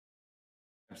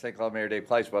St. Cloud Mayor Dave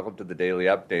Pleiss. Welcome to the Daily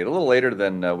Update. A little later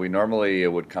than we normally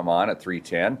would come on at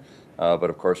 3:10, but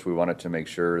of course we wanted to make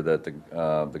sure that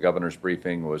the governor's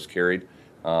briefing was carried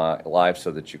live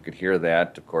so that you could hear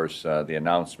that. Of course, the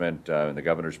announcement in the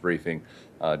governor's briefing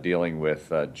dealing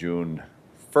with June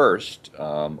 1st,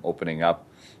 opening up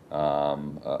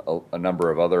a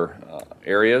number of other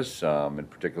areas, in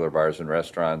particular bars and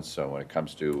restaurants. So when it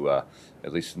comes to,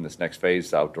 at least in this next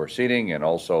phase, outdoor seating, and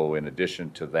also in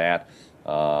addition to that,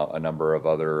 a number of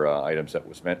other items that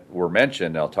were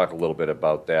mentioned. I'll talk a little bit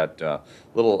about that a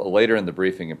little later in the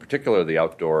briefing, in particular the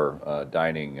outdoor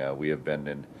dining. We have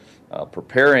been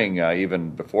preparing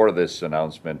even before this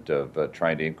announcement of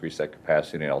trying to increase that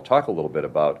capacity, and I'll talk a little bit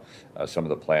about some of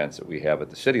the plans that we have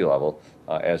at the city level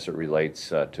as it relates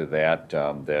to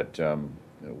that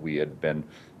we had been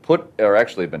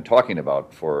actually been talking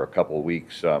about for a couple of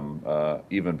weeks,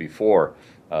 even before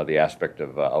the aspect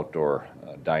of outdoor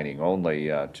dining only,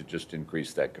 to just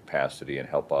increase that capacity and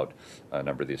help out a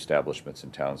number of the establishments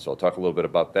in town. So I'll talk a little bit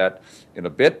about that in a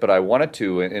bit, but I wanted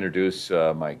to introduce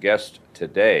my guest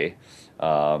today,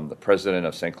 the president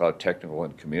of St. Cloud Technical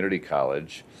and Community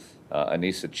College,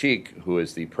 Anissa Cheek, who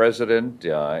is the president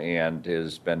and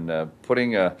has been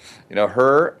putting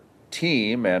her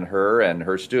team and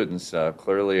her students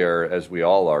clearly are, as we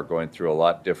all are, going through a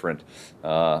lot different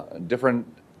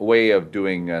way of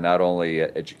doing not only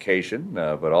education,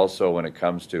 but also when it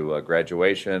comes to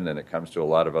graduation and it comes to a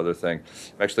lot of other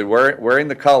things. I'm actually wearing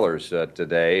the colors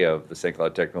today of the St.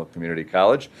 Cloud Technical Community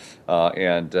College,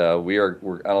 and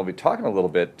I'll be talking a little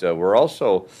bit. We're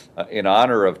also in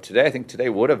honor of today. I think today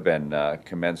would have been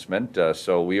commencement,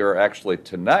 so we are actually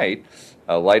tonight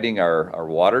lighting our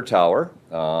water tower,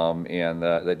 and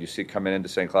that you see coming into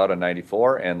St. Cloud on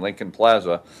 94 and Lincoln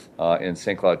Plaza in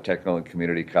St. Cloud Technical and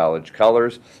Community College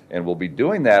colors. And we'll be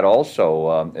doing that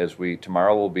also as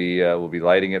tomorrow we'll be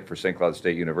lighting it for St. Cloud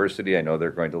State University. I know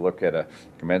they're going to look at a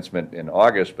commencement in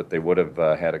August, but they would have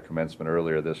had a commencement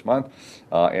earlier this month.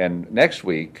 And next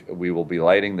week we will be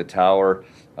lighting the tower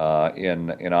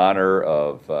in honor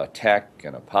of Tech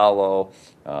and Apollo,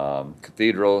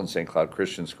 Cathedral, and St. Cloud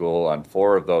Christian School on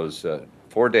 4 of those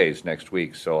 4 days next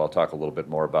week. So I'll talk a little bit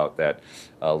more about that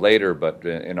later, but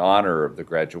in honor of the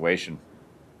graduation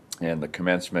and the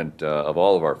commencement of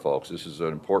all of our folks. This is an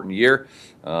important year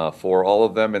for all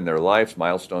of them in their lives,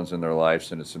 milestones in their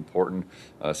lives, and it's important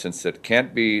since it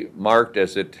can't be marked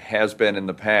as it has been in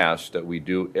the past, that we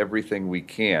do everything we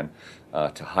can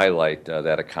to highlight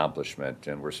that accomplishment,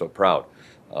 and we're so proud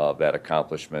of that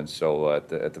accomplishment. So at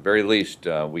the very least,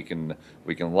 we can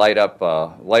light up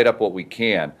what we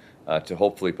can to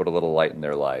hopefully put a little light in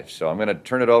their life. So I'm going to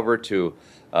turn it over to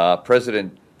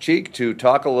President Cheek to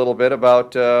talk a little bit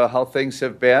about how things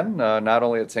have been, not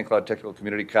only at St. Cloud Technical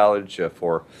Community College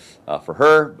for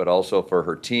her, but also for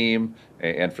her team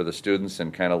and for the students,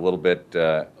 and kind of a little bit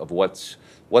of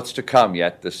what's to come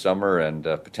yet this summer and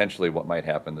potentially what might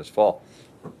happen this fall.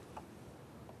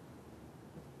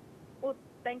 Well,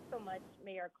 thanks so much,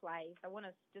 Mayor Kleiss. I want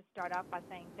to just start off by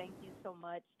saying thank you so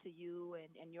much to you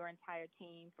and your entire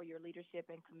team for your leadership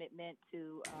and commitment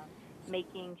to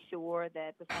making sure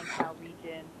that the St. Cloud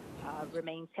region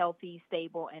remains healthy,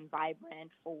 stable, and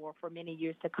vibrant for many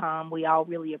years to come. We all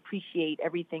really appreciate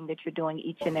everything that you're doing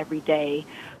each and every day.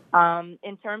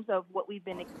 In terms of what we've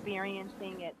been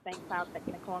experiencing at St. Cloud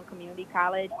Technical and Community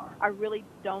College, I really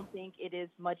don't think it is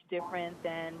much different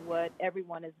than what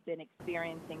everyone has been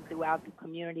experiencing throughout the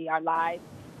community. Our lives,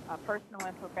 personal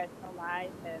and professional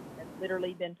lives, have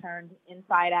literally been turned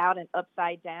inside out and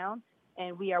upside down,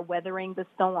 and we are weathering the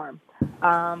storm.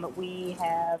 We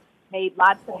have made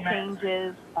lots of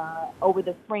changes over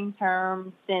the spring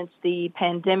term since the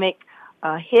pandemic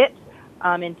hit,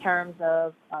 in terms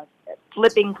of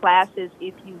flipping classes,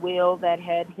 if you will, that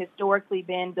had historically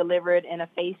been delivered in a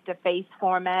face-to-face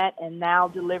format and now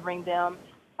delivering them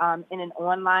in an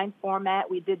online format.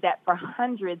 We did that for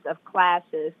hundreds of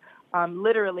classes,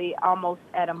 literally almost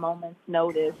at a moment's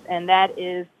notice, and that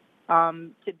is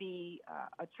to be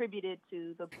attributed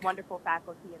to the wonderful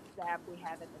faculty and staff we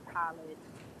have at the college.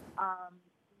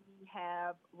 We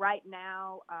have right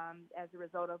now, as a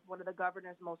result of one of the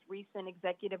governor's most recent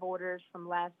executive orders from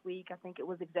last week, I think it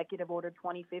was Executive Order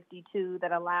 2052,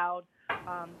 that allowed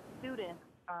students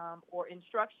or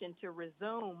instruction to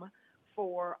resume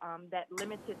for that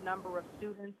limited number of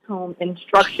students whom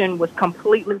instruction was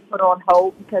completely put on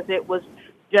hold because it was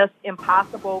just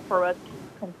impossible for us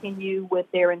to continue with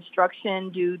their instruction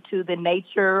due to the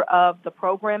nature of the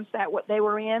programs that what they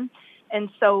were in. And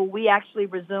so we actually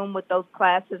resumed with those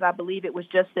classes. I believe it was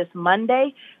just this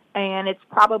Monday. and it's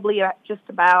probably just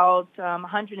about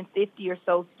 150 or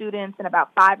so students in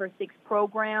about 5 or 6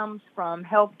 programs, from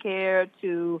healthcare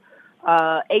to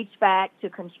HVAC to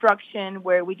construction,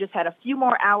 where we just had a few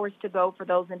more hours to go for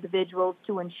those individuals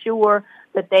to ensure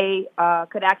that they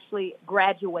could actually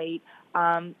graduate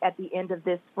at the end of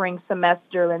this spring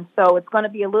semester. And so it's going to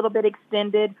be a little bit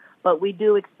extended, but we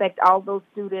do expect all those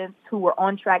students who were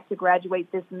on track to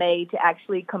graduate this May to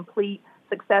actually complete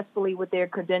successfully with their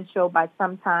credential by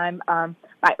sometime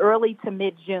by early to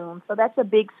mid-June. So that's a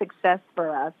big success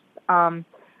for us.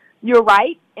 You're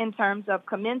right in terms of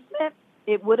commencement.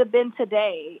 It would have been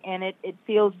today, and it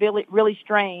feels really, really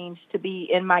strange to be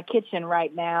in my kitchen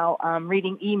right now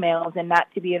reading emails and not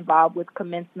to be involved with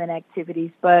commencement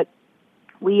activities. But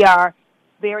we are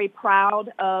very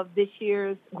proud of this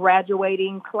year's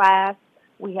graduating class.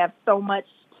 We have so much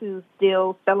to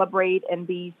still celebrate and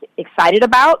be excited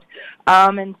about.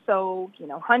 And so,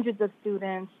 hundreds of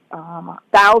students,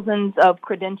 thousands of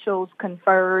credentials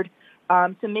conferred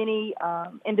to many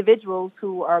individuals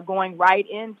who are going right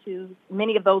into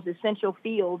many of those essential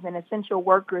fields and essential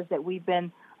workers that we've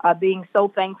been being so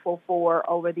thankful for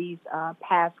over these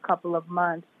past couple of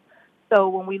months. So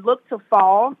when we look to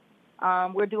fall,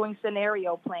 we're doing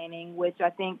scenario planning, which I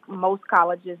think most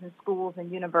colleges and schools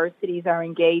and universities are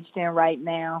engaged in right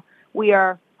now. We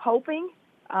are hoping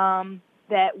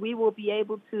that we will be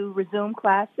able to resume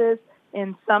classes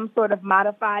in some sort of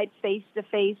modified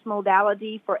face-to-face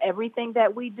modality for everything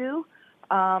that we do.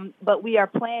 But we are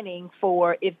planning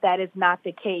for, if that is not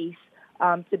the case,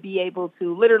 to be able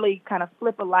to literally kind of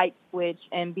flip a light switch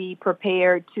and be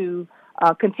prepared to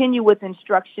continue with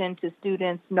instruction to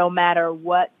students no matter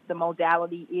what the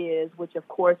modality is, which of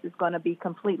course is going to be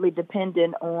completely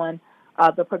dependent on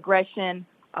the progression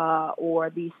or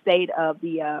the state of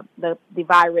the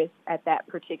virus at that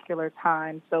particular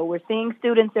time. So we're seeing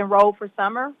students enroll for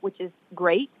summer, which is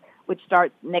great, which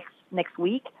starts next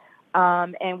week.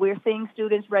 And we're seeing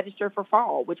students register for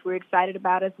fall, which we're excited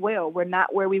about as well. We're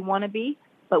not where we want to be,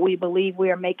 but we believe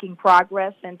we are making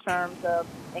progress in terms of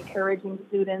encouraging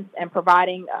students and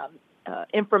providing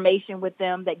information with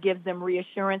them that gives them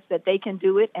reassurance that they can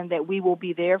do it and that we will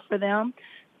be there for them.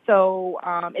 So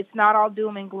it's not all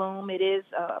doom and gloom. It is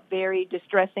a very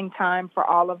distressing time for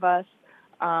all of us,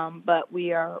 but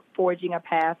we are forging a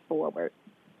path forward.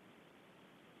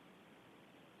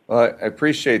 Well, I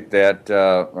appreciate that,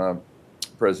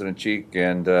 President Cheek,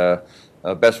 and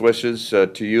best wishes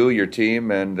to you, your team,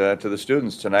 and to the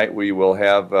students. Tonight we will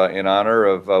have, in honor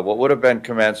of what would have been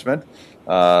commencement,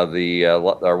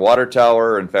 our water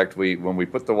tower. In fact, when we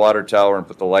put the water tower and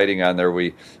put the lighting on there,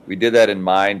 we did that in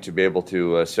mind to be able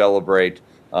to celebrate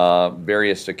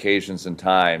various occasions and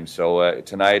times. So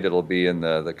tonight it'll be in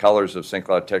the colors of St.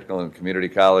 Cloud Technical and Community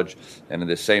College, and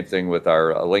the same thing with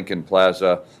our Lincoln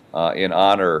Plaza in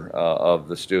honor of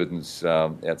the students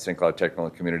at St. Cloud Technical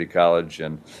and Community College,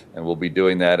 and we'll be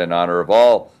doing that in honor of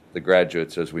all the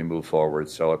graduates as we move forward.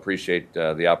 So I appreciate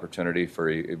the opportunity for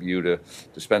you to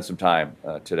spend some time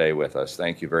today with us.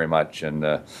 Thank you very much,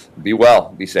 and be well,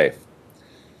 be safe.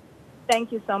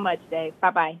 Thank you so much, Dave.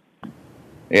 Bye-bye.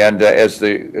 And as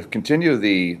continue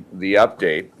the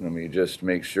update, let me just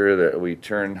make sure that we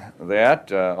turn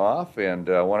that off. And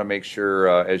I want to make sure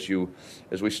as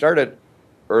we started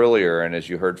earlier, and as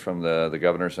you heard from the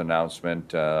governor's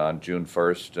announcement on June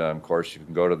 1st, of course, you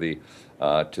can go to the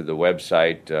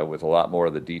website with a lot more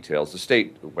of the details. The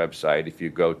state website, if you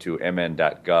go to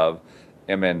mn.gov,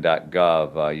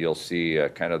 you'll see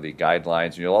kind of the guidelines,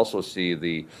 and you'll also see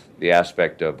the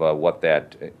aspect of what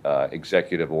that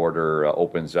executive order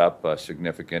opens up, a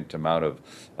significant amount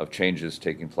of changes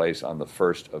taking place on the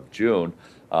 1st of June.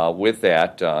 With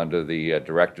that, under the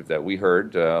directive that we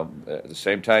heard at the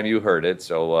same time you heard it,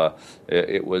 so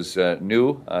it was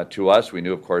new to us. We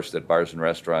knew, of course, that bars and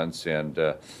restaurants and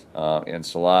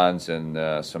salons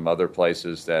and some other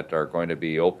places that are going to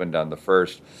be opened on the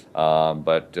 1st.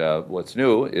 But what's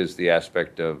new is the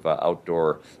aspect of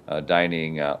outdoor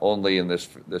dining only in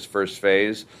this first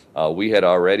phase. We had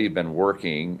already been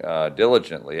working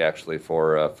diligently, actually,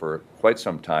 for quite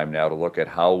some time now to look at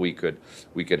how we could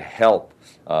help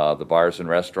the bars and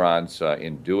restaurants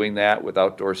in doing that with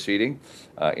outdoor seating.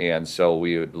 And so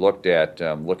we had looked at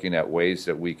looking at ways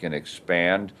that we can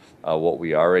expand what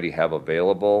we already have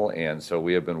available. And so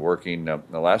we have been working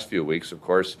the last few weeks, of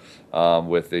course,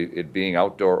 with it being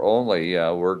outdoor only.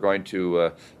 We're going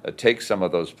to take some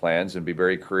of those plans and be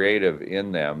very creative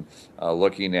in them,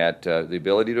 looking at the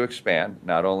ability to expand,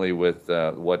 not only with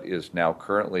what is now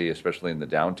currently, especially in the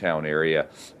downtown area,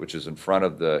 which is in front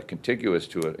of the contiguous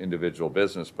to an individual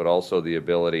business, but also the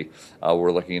ability,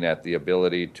 we're looking at the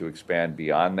ability to expand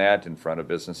beyond that in front of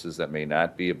businesses that may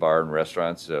not be a bar and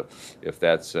restaurants, if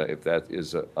that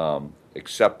is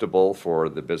acceptable for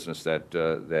the business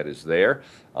that is there.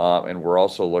 And we're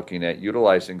also looking at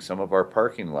utilizing some of our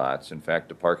parking lots. In fact,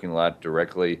 the parking lot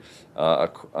directly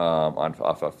off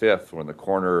of Fifth, on the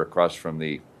corner across from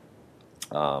the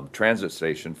transit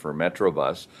station for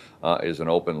Metrobus, is an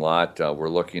open lot. We're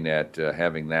looking at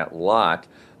having that lot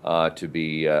to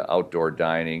be outdoor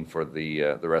dining for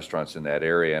the restaurants in that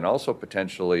area, and also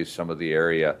potentially some of the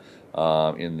area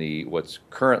in the what's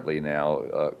currently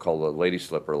now called the Lady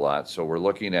Slipper lot. So we're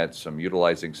looking at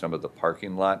utilizing some of the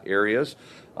parking lot areas,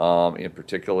 in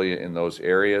particularly in those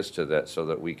areas, so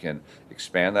that we can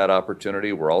expand that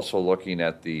opportunity. We're also looking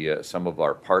at some of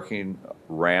our parking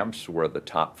ramps where the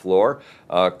top floor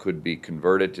could be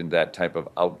converted into that type of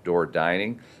outdoor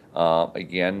dining.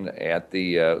 Again,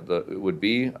 it would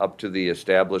be up to the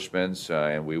establishments,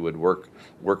 and we would work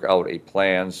out a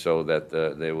plan so that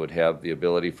they would have the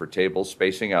ability for tables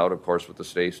spacing out, of course, with the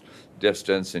space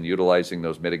distance, and utilizing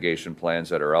those mitigation plans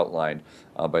that are outlined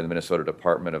by the Minnesota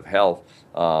Department of Health.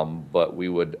 But we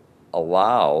would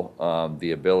allow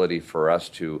the ability for us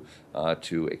to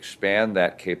expand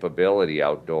that capability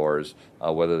outdoors,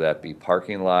 whether that be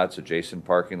parking lots, adjacent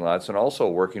parking lots, and also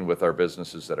working with our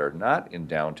businesses that are not in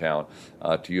downtown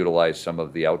to utilize some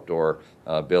of the outdoor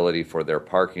ability for their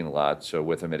parking lots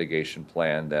with a mitigation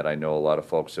plan that I know a lot of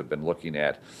folks have been looking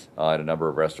at a number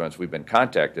of restaurants. We've been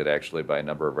contacted actually by a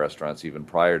number of restaurants even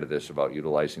prior to this about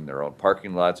utilizing their own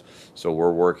parking lots. So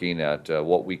we're working at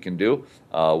what we can do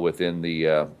within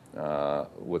the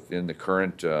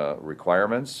current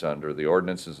requirements under the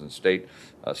ordinances and state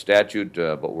statute,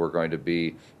 but we're going to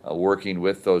be working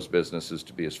with those businesses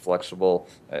to be as flexible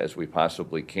as we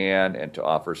possibly can, and to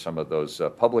offer some of those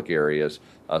public areas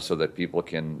so that people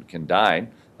can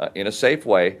dine in a safe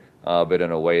way, but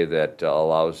in a way that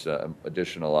allows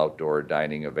additional outdoor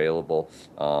dining available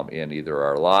in either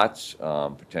our lots,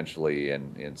 potentially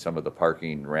in some of the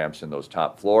parking ramps in those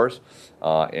top floors.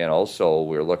 And also,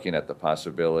 we're looking at the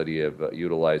possibility of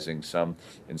utilizing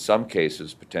in some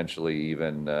cases, potentially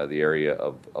even the area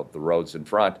of the roads in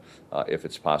front, if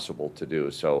it's possible to do.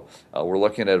 So we're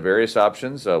looking at various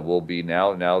options. We'll be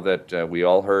now that we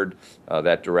all heard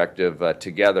that directive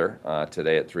together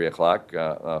today at 3 o'clock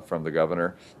from the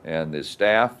governor and his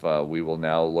staff. We will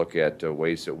now look at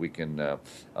ways that we can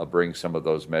bring some of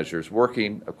those measures,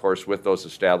 working, of course, with those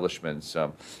establishments.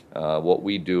 What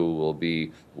we do will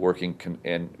be working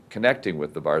and connecting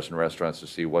with the bars and restaurants to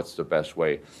see what's the best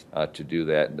way to do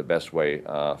that, and the best way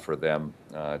for them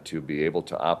to be able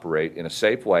to operate in a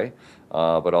safe way,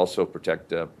 but also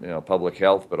protect public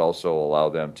health, but also allow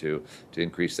them to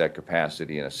increase that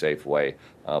capacity in a safe way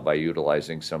by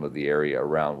utilizing some of the area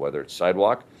around, whether it's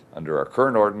sidewalk under our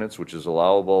current ordinance, which is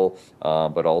allowable,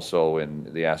 but also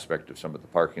in the aspect of some of the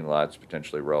parking lots,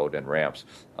 potentially road and ramps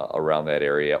around that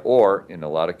area, or in a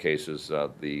lot of cases,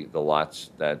 the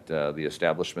lots that the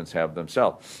establishments have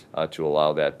themselves to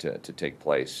allow that to take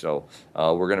place. So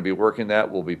we're going to be working that.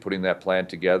 We'll be putting that plan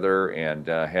together and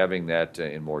having that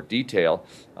in more detail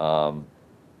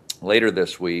later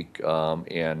this week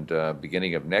and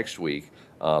beginning of next week,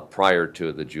 prior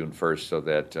to the June 1st, so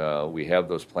that we have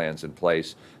those plans in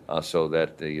place, so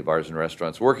that the bars and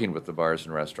restaurants, working with the bars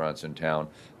and restaurants in town,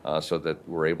 so that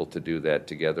we're able to do that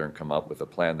together and come up with a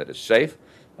plan that is safe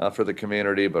for the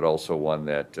community, but also one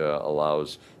that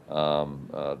allows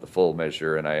the full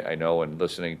measure. And I know in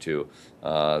listening to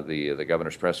the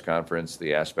governor's press conference,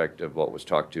 the aspect of what was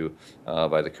talked to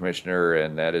by the commissioner,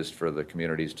 and that is for the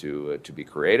communities to be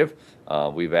creative.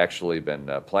 We've actually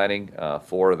been planning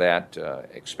for that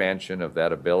expansion of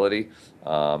that ability,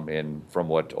 and from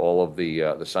what all of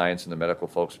the science and the medical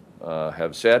folks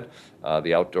have said,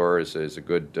 the outdoor is a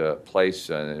good place,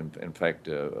 and in fact,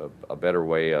 a better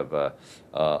way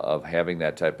of having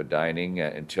that type of dining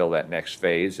until that next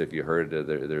phase. If you heard,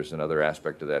 there's another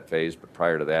aspect of that phase, but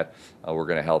prior to that, we're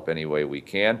going to help any way we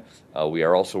can. We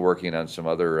are also working on some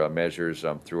other measures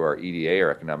through our EDA,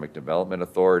 our Economic Development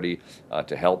Authority,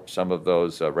 to help some of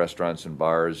those restaurants and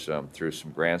bars through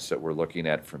some grants that we're looking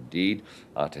at from DEED,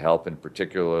 to help in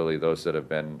particularly those that have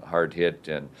been hard hit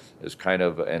and is kind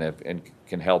of and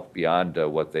can help beyond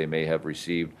what they may have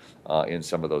received in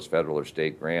some of those federal or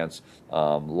state grants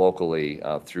locally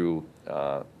through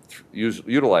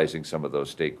utilizing some of those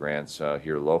state grants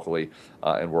here locally,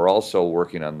 and we're also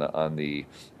working on the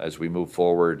as we move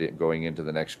forward going into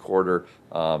the next quarter,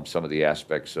 some of the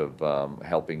aspects of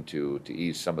helping to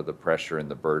ease some of the pressure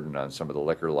and the burden on some of the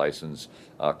liquor license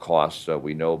costs.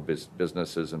 We know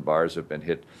businesses and bars have been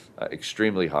hit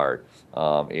extremely hard,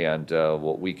 and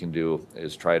what we can do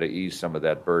is try to ease some of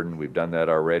that burden. We've done that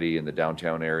already in the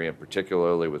downtown area,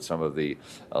 particularly with some of the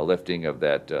lifting of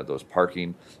those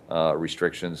parking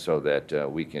restrictions, so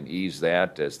that we can ease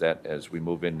that as we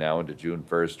move in now into June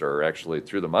 1st, or actually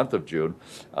through the month of June.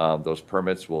 Those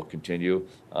permits will continue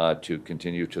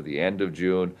to the end of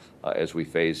June as we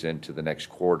phase into the next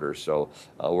quarter. So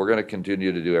we're going to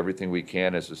continue to do everything we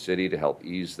can as a city to help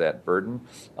ease that burden.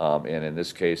 And in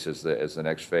this case, as the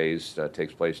next phase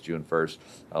takes place June 1st,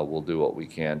 we'll do what we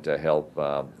can to help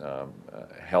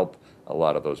a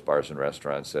lot of those bars and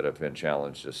restaurants that have been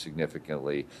challenged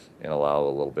significantly, and allow a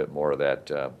little bit more of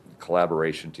that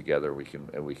collaboration together. We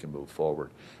can move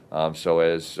forward. So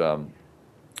as I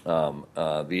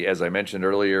mentioned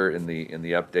earlier in the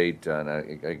update, and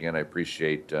again, I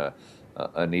appreciate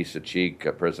Anissa Cheek,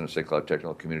 President of St. Cloud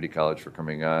Technical Community College, for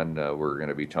coming on. We're going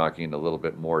to be talking a little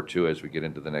bit more too as we get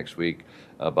into the next week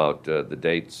about the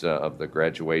dates of the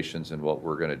graduations and what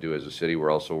we're going to do as a city.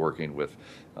 We're also working with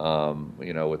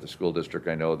with the school district.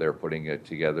 I know they're putting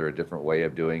together a different way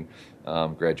of doing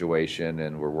graduation,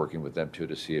 and we're working with them too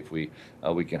to see if we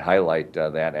can highlight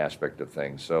that aspect of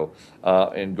things. So,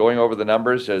 in going over the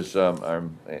numbers, as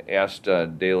I'm asked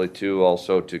daily too,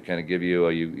 also to kind of give you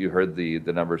you heard the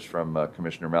numbers from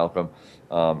Commissioner Malcolm,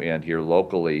 and here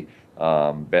locally,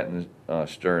 Benton,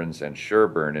 Stearns, and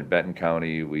Sherburne. In Benton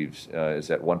County,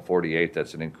 is at 148.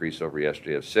 That's an increase over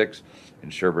yesterday of 6. In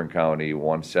Sherburne County,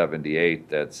 178.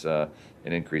 That's an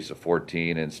increase of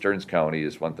 14. In Stearns County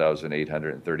is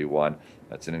 1,831.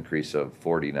 That's an increase of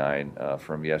 49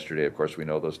 from yesterday. Of course, we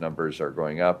know those numbers are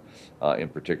going up, in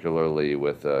particularly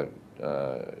with a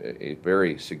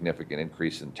very significant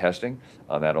increase in testing.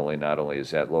 Not only is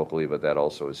that locally, but that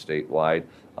also is statewide.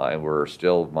 And we're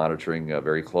still monitoring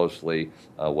very closely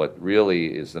what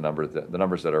really is the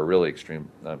numbers that are really extremely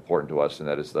important to us, and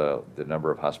that is the number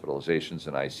of hospitalizations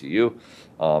in ICU.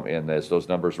 And as those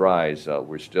numbers rise,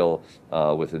 we're still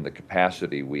within the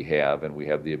capacity we have, and we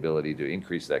have the ability to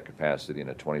increase that capacity in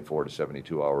a 24 to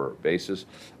 72 hour basis.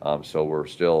 So we're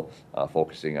still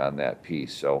focusing on that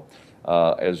piece. So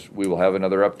as we will have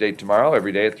another update tomorrow,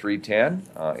 every day at 3:10,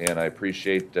 and I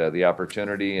appreciate the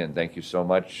opportunity, and thank you so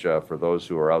much for those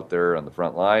who are out there on the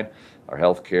front line, our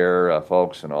healthcare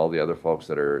folks, and all the other folks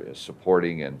that are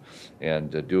supporting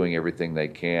and doing everything they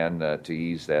can to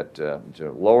ease that,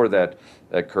 to lower that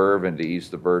curve and to ease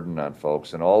the burden on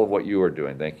folks, and all of what you are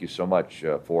doing. Thank you so much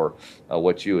for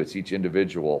it's each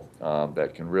individual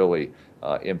that can really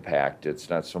impact. It's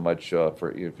not so much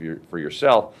for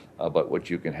yourself, but what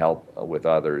you can help with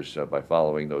others by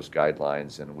following those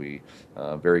guidelines, and we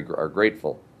are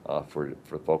grateful for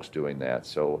folks doing that.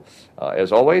 So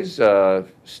as always,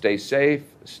 stay safe,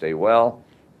 stay well,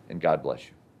 and God bless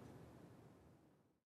you.